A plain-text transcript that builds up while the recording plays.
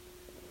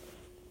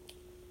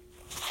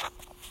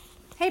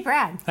Hey,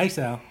 Brad. Hi,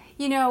 Sal.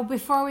 You know,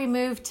 before we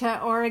moved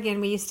to Oregon,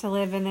 we used to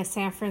live in the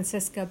San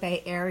Francisco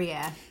Bay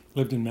Area.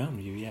 Lived in Mountain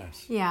View,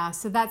 yes. Yeah,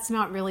 so that's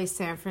not really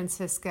San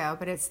Francisco,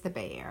 but it's the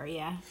Bay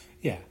Area.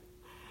 Yeah.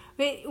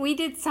 We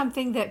did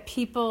something that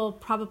people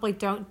probably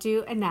don't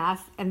do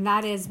enough, and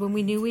that is when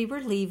we knew we were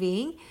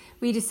leaving,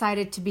 we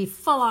decided to be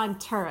full-on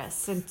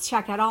tourists and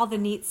check out all the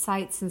neat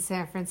sights in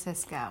San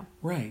Francisco.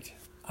 Right.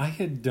 I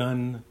had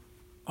done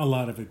a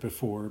lot of it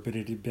before, but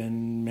it had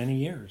been many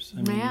years.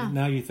 I mean,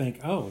 Now you think,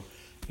 oh,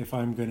 if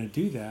I'm going to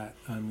do that,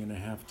 I'm going to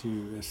have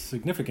to a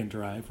significant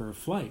drive or a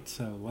flight.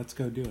 So let's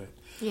go do it.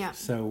 Yeah.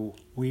 So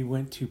we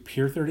went to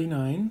Pier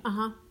 39.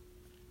 Uh-huh.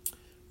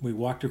 We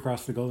walked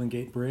across the Golden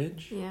Gate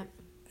Bridge. Yeah.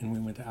 And we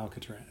went to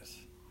Alcatraz.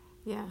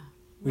 Yeah.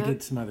 We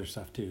did some other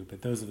stuff too,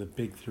 but those are the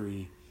big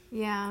three.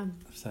 Yeah.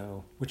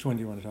 So which one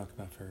do you want to talk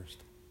about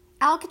first?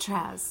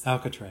 Alcatraz.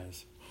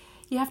 Alcatraz.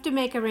 You have to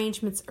make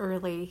arrangements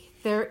early.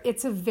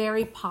 It's a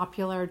very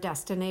popular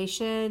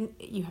destination.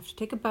 You have to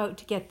take a boat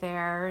to get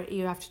there.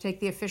 You have to take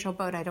the official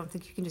boat. I don't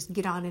think you can just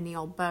get on any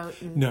old boat.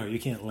 No, you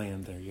can't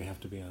land there. You have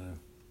to be on a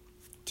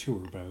tour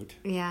boat.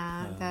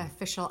 Yeah, the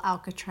official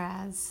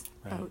Alcatraz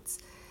boats.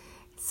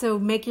 So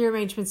make your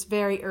arrangements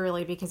very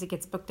early because it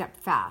gets booked up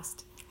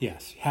fast.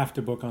 Yes, you have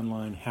to book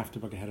online, have to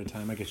book ahead of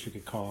time. I guess you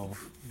could call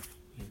if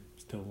you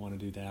still want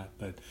to do that.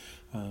 But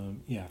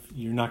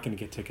you're not going to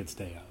get tickets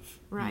day of.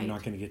 Right. You're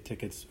not going to get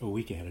tickets a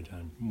week ahead of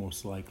time,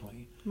 most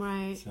likely.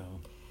 Right.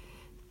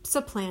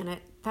 So plan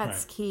it.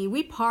 That's right. key.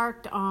 We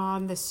parked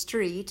on the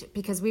street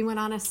because we went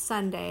on a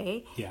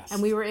Sunday. Yes.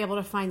 And we were able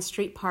to find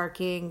street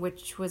parking,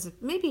 which was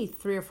maybe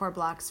 3 or 4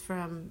 blocks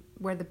from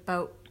where the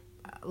boat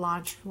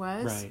launch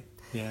was. Right.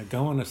 Yeah,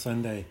 go on a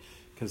Sunday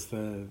because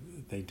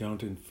they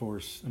don't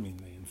enforce. I mean,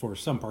 they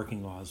enforce some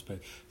parking laws, but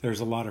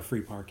there's a lot of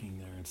free parking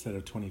there instead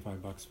of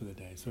 $25 for the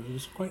day. So it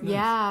was quite nice.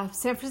 Yeah,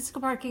 San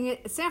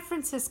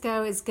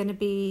Francisco is going to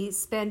be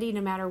spendy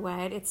no matter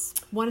what. It's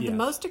one of the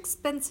most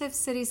expensive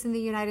cities in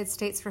the United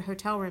States for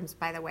hotel rooms.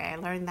 By the way, I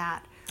learned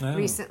that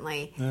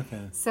recently.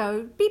 Okay.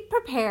 So be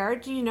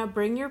prepared.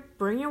 Bring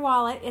your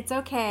wallet. It's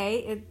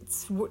okay.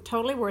 It's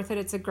totally worth it.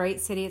 It's a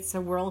great city. It's a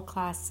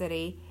world-class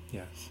city.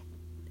 Yes.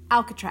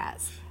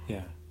 Alcatraz.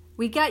 Yeah.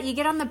 You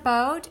get on the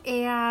boat,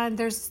 and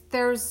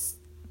there's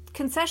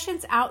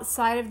concessions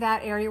outside of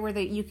that area where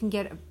you can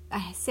get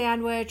a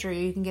sandwich or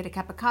you can get a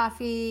cup of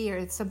coffee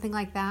or something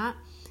like that.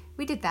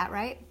 We did that,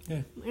 right?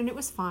 Yeah. And it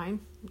was fine.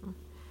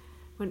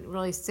 Wouldn't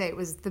really say it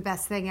was the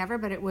best thing ever,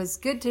 but it was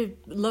good to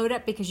load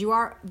up because you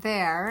are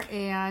there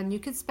and you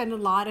could spend a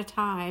lot of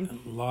time.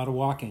 A lot of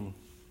walking.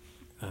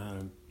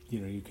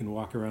 You can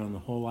walk around the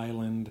whole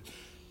island.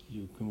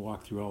 You can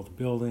walk through all the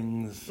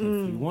buildings. If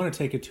you want to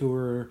take a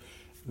tour,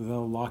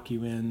 they'll lock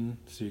you in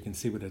so you can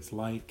see what it's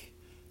like.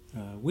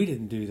 We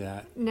didn't do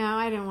that. No,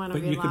 I didn't want to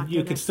be locked in. But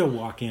you could still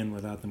walk in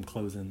without them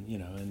closing,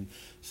 and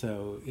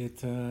so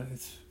it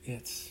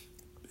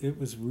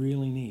was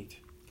really neat.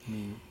 I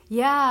mean,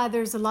 yeah,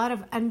 there's a lot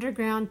of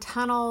underground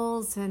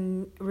tunnels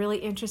and really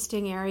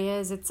interesting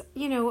areas. It's, I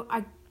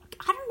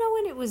don't know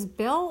when it was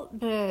built,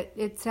 but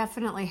it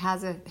definitely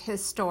has a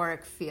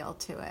historic feel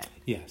to it.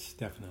 Yes,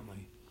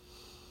 definitely.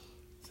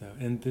 So,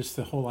 and this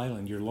the whole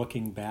island. You're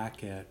looking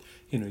back at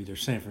either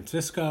San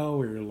Francisco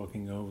or you're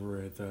looking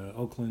over at the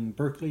Oakland,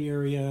 Berkeley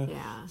area.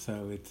 Yeah.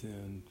 So it's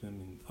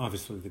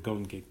obviously the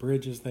Golden Gate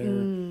Bridge is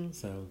there.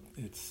 So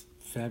it's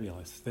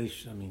fabulous.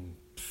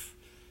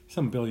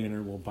 Some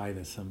billionaire will buy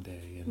this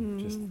someday and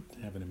just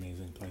have an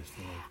amazing place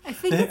to live. I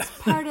think it's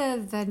part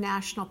of the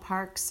National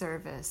Park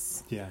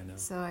Service. Yeah, I know.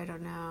 So I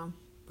don't know.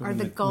 But Or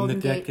the when Golden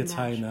the debt Gate gets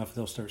high enough,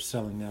 they'll start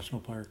selling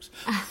national parks.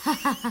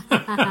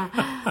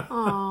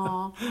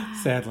 Aww.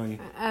 Sadly.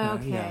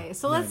 Okay,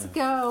 so let's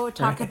go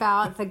talk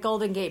about the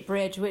Golden Gate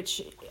Bridge,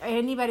 which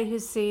anybody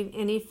who's seen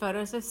any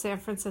photos of San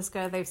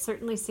Francisco, they've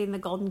certainly seen the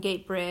Golden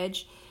Gate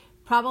Bridge.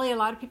 Probably a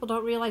lot of people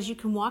don't realize you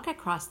can walk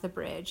across the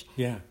bridge.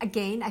 Yeah.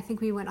 Again, I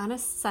think we went on a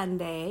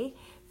Sunday,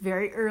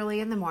 very early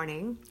in the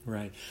morning.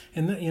 Right.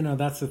 And,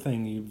 that's the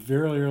thing.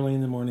 Very early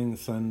in the morning, the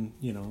sun,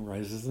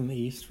 rises in the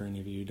east, for any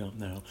of you who don't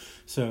know.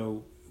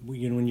 So,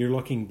 when you're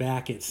looking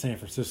back at San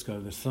Francisco,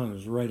 the sun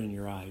is right in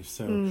your eyes.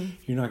 So,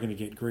 you're not going to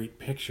get great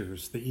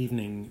pictures. The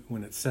evening,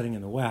 when it's setting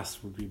in the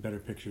west, would be better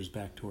pictures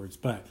back towards.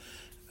 But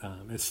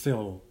it's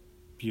still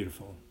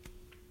beautiful.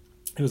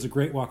 It was a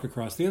great walk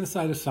across. The other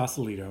side is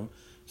Sausalito.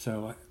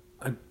 So,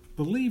 I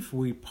believe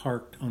we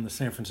parked on the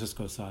San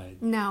Francisco side.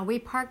 No, we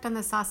parked on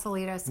the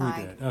Sausalito side.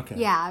 We did, okay.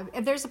 Yeah,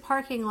 there's a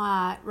parking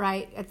lot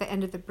right at the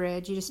end of the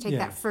bridge. You just take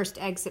that first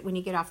exit when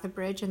you get off the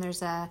bridge, and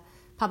there's a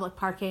public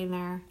parking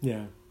there.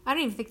 Yeah. I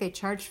don't even think they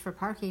charged for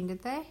parking,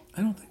 did they?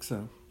 I don't think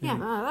so. Yeah,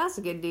 that's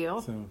a good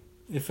deal. So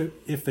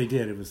if they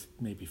did, it was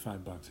maybe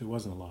 $5. It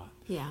wasn't a lot.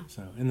 Yeah.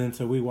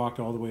 So we walked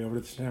all the way over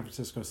to the San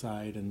Francisco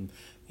side, and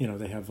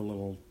they have a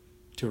little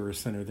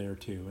tourist center there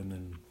too, and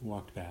then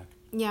walked back.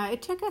 Yeah,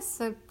 it took us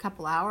a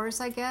couple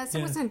hours, I guess. Yeah.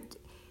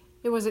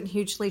 It wasn't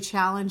hugely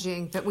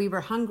challenging, but we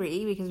were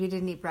hungry because we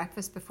didn't eat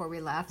breakfast before we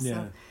left. Yeah.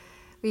 So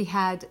we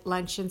had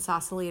lunch in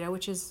Sausalito,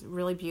 which is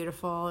really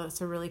beautiful.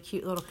 It's a really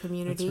cute little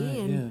community. That's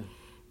right, and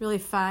really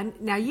fun.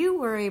 Now, you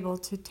were able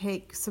to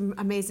take some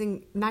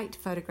amazing night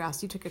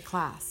photographs. You took a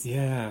class.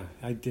 Yeah,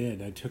 I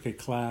did. I took a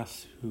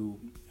class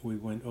we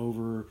went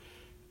over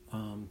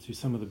to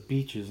some of the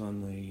beaches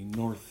on the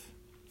north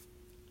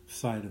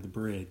side of the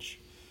bridge,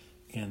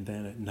 and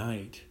then at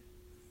night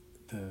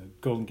the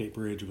Golden Gate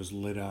Bridge was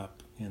lit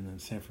up, and then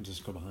San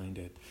Francisco behind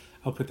it.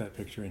 I'll put that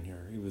picture in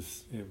here. It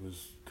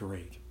was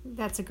great.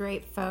 That's a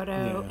great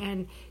photo, Yeah.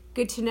 and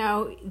good to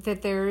know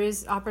that there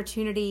is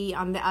opportunity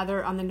on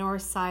the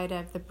north side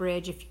of the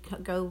bridge if you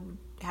go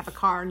have a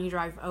car and you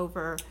drive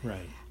over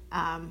Right.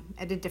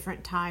 at a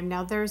different time.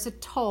 Now there's a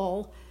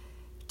toll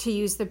to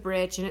use the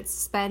bridge, and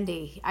it's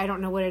spendy. I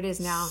don't know what it is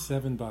now.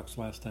 $7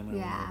 last time I went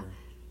Yeah. over.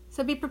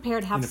 So be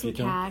prepared, have And if some you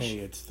don't cash. pay,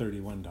 it's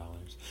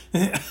 $31.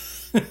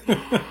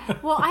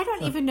 Well, I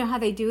don't even know how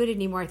they do it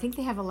anymore. I think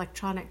they have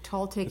electronic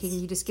toll taking.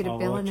 You just get a all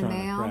bill in the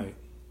electronic, mail. Right.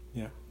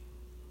 Yeah.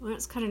 Well,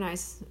 it's kind of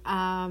nice.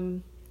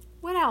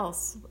 What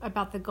else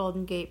about the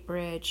Golden Gate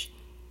Bridge?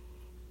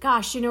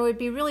 Gosh, it'd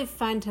be really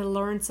fun to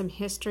learn some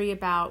history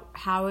about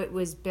how it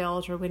was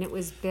built or when it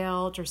was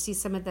built, or see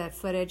some of the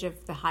footage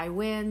of the high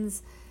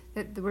winds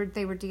that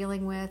they were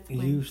dealing with.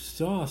 You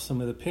saw some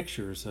of the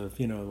pictures of,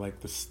 like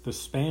the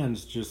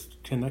spans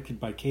just connected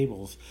by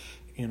cables,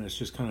 and it's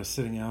just kind of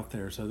sitting out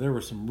there. So there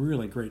were some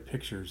really great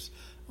pictures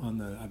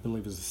on I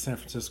believe it was the San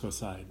Francisco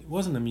side. It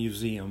wasn't a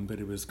museum, but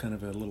it was kind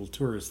of a little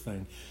tourist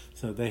thing.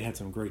 So they had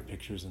some great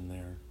pictures in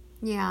there.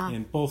 Yeah.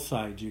 And both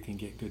sides, you can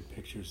get good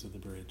pictures of the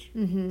bridge.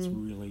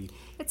 Mm-hmm.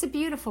 It's a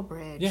beautiful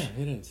bridge. Yeah,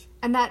 it is.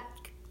 And that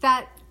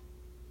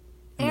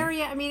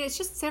area, it's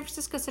just San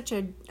Francisco's such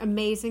an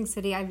amazing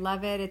city. I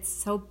love it. It's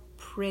so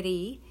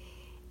pretty.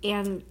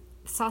 And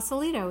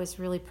Sausalito is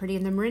really pretty.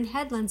 And the Marin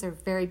Headlands are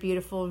very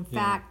beautiful. In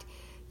fact,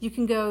 you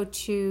can go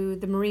to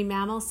the Marine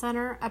Mammal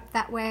Center up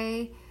that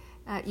way.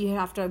 You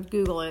have to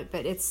Google it,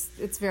 but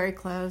it's very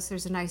close.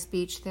 There's a nice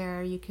beach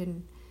there. You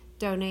can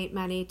donate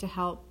money to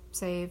help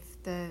save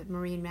the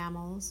marine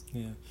mammals.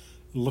 Yeah.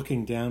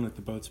 Looking down at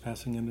the boats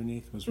passing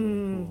underneath was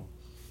really cool.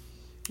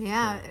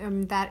 Yeah,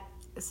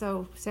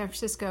 so San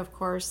Francisco, of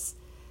course,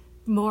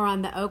 more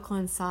on the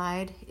Oakland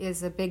side,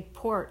 is a big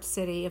port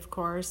city, of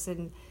course,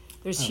 and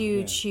there's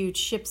huge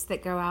ships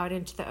that go out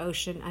into the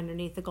ocean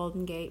underneath the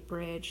Golden Gate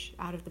Bridge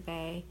out of the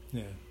bay.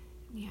 Yeah.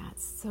 Yeah,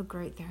 it's so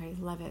great there. I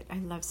love it. I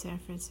love San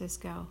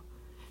Francisco.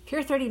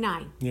 Pier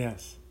 39.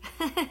 Yes.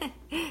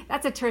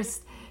 That's a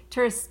tourist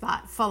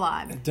spot, full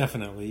on.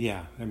 Definitely,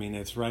 yeah.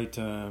 It's right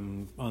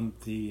on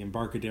the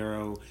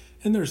Embarcadero,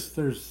 and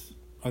there's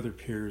other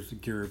piers.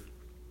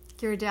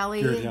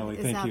 Ghirardelli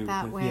is thank out you.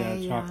 that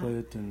way. Yeah,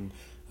 chocolate, and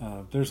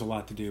there's a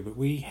lot to do. But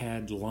we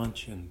had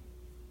lunch and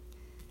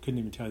couldn't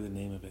even tell you the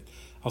name of it.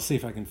 I'll see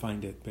if I can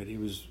find it. But it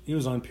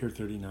was on Pier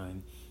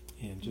 39,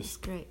 and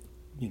just great.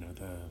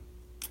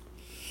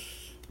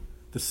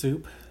 The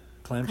soup.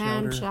 Clam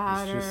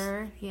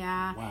chowder,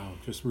 yeah. Wow,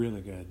 just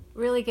really good.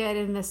 Really good,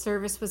 and the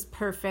service was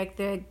perfect.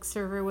 The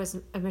server was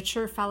a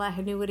mature fella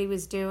who knew what he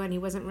was doing. He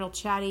wasn't real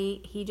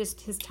chatty.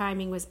 His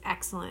timing was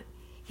excellent.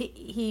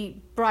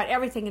 He brought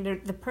everything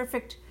into the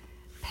perfect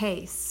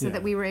pace so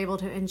that we were able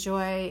to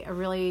enjoy a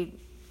really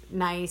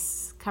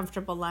nice,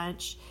 comfortable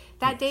lunch.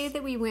 That day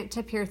that we went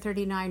to Pier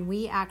 39,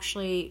 we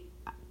actually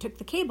took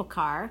the cable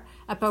car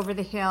up over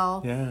the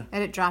hill,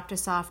 and it dropped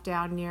us off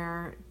down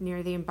near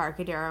the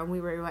Embarcadero,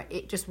 and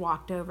it just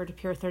walked over to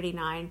Pier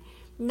 39,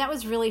 and that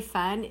was really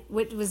fun.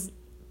 What was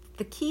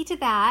the key to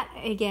that,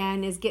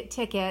 again, is get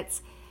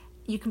tickets.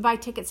 You can buy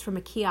tickets from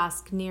a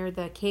kiosk near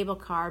the cable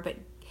car, but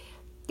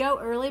go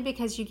early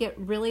because you get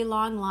really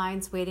long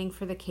lines waiting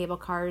for the cable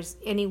cars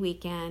any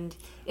weekend.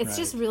 It's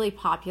just really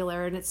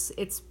popular, and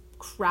it's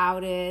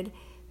crowded.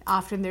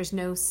 Often there's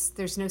no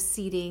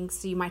seating,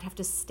 so you might have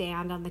to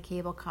stand on the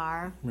cable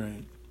car.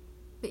 Right.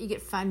 But you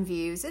get fun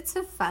views. It's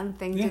a fun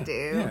thing to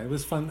do. Yeah, it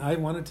was fun. I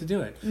wanted to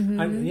do it.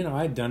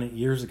 I'd done it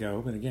years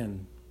ago, but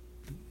again,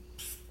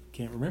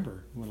 can't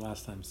remember when the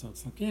last time. So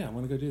it's like, I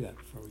want to go do that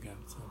before we go.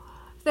 So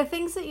the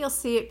things that you'll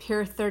see at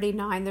Pier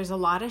 39, there's a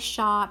lot of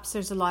shops.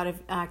 There's a lot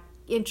of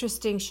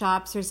interesting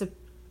shops. There's a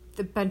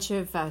bunch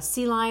of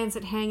sea lions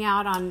that hang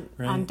out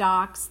on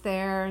docks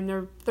there, and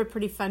they're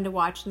pretty fun to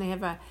watch, and they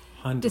have a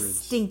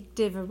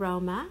distinctive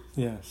aroma.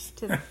 Yes.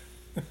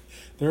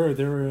 They're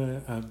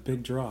a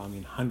big draw.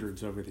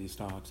 Hundreds over these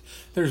docks.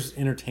 There's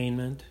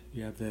entertainment.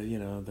 You have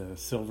the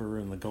silver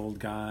and the gold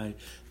guy.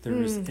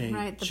 There's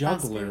a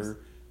juggler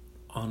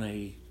on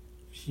a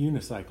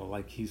unicycle,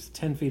 like he's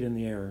 10 feet in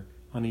the air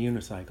on a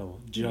unicycle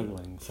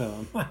juggling. So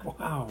I'm like,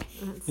 wow.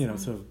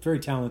 So very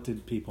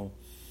talented people.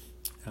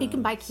 You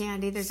can buy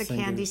candy. There's singers.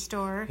 A candy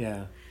store.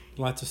 Yeah.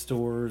 Lots of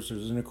stores.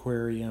 There's an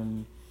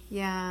aquarium.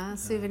 Yeah,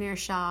 souvenir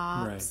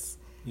shops.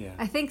 Right. Yeah.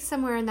 I think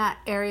somewhere in that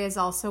area is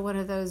also one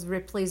of those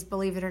Ripley's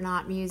Believe It or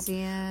Not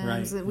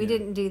museums. Right. We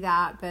didn't do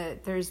that,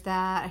 but there's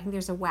that. I think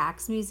there's a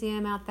wax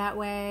museum out that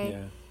way.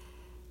 Yeah.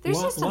 There's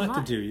just a lot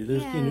to do.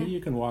 There's you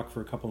can walk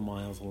for a couple of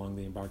miles along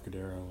the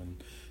Embarcadero,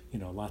 and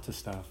lots of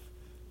stuff.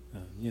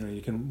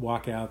 You can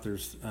walk out.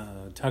 There's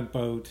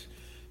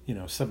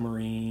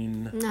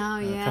submarine. Oh,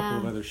 a couple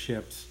of other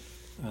ships.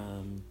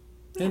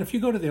 And if you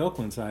go to the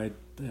Oakland side,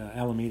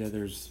 Alameda,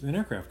 there's an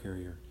aircraft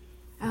carrier.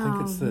 I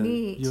think it's the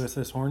neat.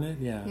 USS Hornet.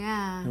 Yeah.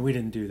 Yeah. And we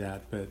didn't do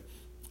that, but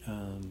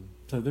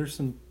so there's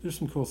some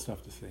cool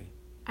stuff to see.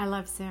 I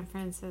love San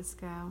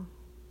Francisco.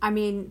 I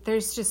mean,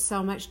 there's just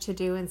so much to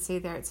do and see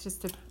there. It's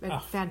just a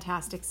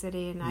fantastic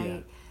city, and Yeah.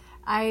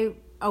 I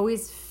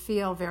always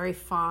feel very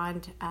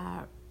fondness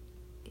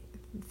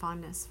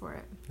for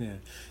it. Yeah.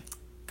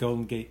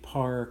 Golden Gate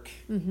Park,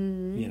 you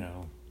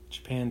know,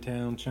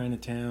 Japantown,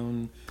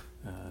 Chinatown.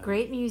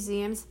 Great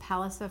museums.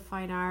 Palace of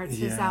Fine Arts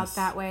is out Yes.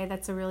 that way.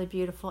 That's a really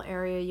beautiful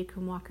area. You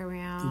can walk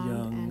around. De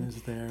Young and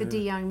is there. The De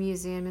Young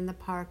Museum in the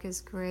park is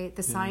great.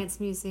 The Science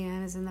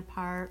Museum is in the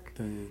park.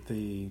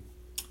 The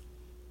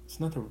it's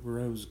not the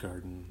Rose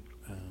Garden.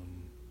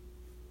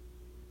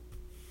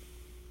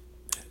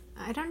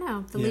 I don't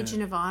know. The Yeah.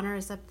 Legion of Honor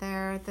is up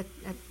there. At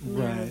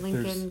Right,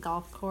 Lincoln there's-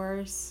 Golf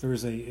Course.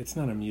 It's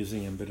not a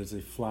museum, but it's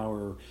a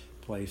flower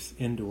place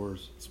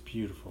indoors. It's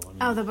beautiful. I mean,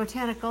 Oh, the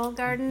Botanical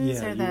Gardens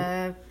Yeah, or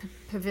the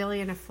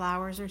Pavilion of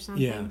Flowers or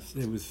something. yes,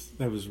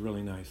 that was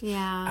really nice.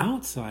 Yeah.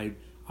 Outside,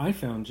 I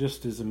found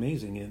just as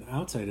amazing. And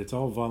outside, it's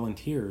all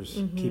volunteers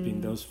Mm-hmm.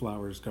 keeping those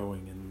flowers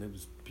going, and it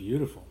was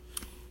beautiful.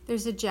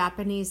 There's a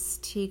Japanese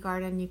tea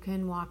garden you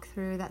can walk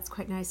through. That's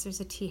quite nice. There's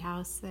a tea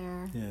house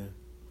there. Yeah,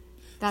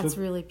 That's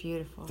So really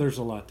beautiful. there's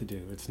a lot to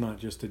do. It's not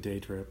just a day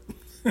trip.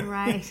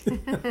 Right.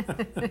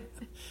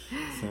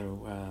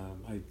 So,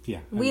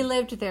 We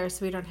lived there,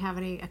 so we don't have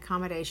any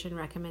accommodation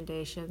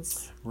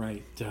recommendations.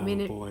 right. Oh,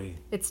 mean, boy.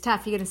 It's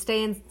tough. You're going to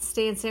stay in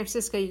San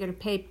Francisco. You're going to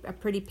pay a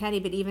pretty penny,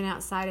 but even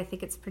outside, I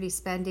think it's pretty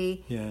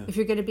spendy. Yeah. If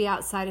you're going to be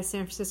outside of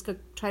San Francisco,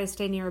 try to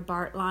stay near a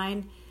BART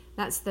line.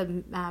 That's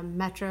the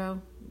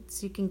metro,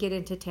 so you can get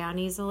into town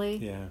easily.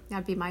 Yeah.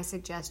 That'd be my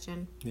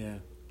suggestion. Yeah.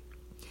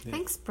 Yeah.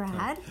 Thanks,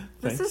 Brad.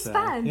 This Thanks, was Sal.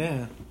 fun.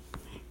 Yeah.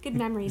 Good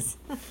memories.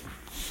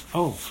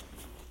 Oh,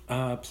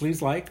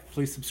 please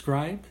please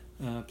subscribe,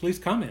 please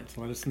comment.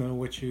 Let us know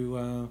what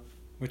you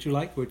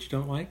like, what you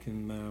don't like,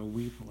 and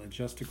we will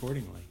adjust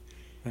accordingly.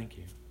 Thank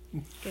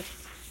you. Good.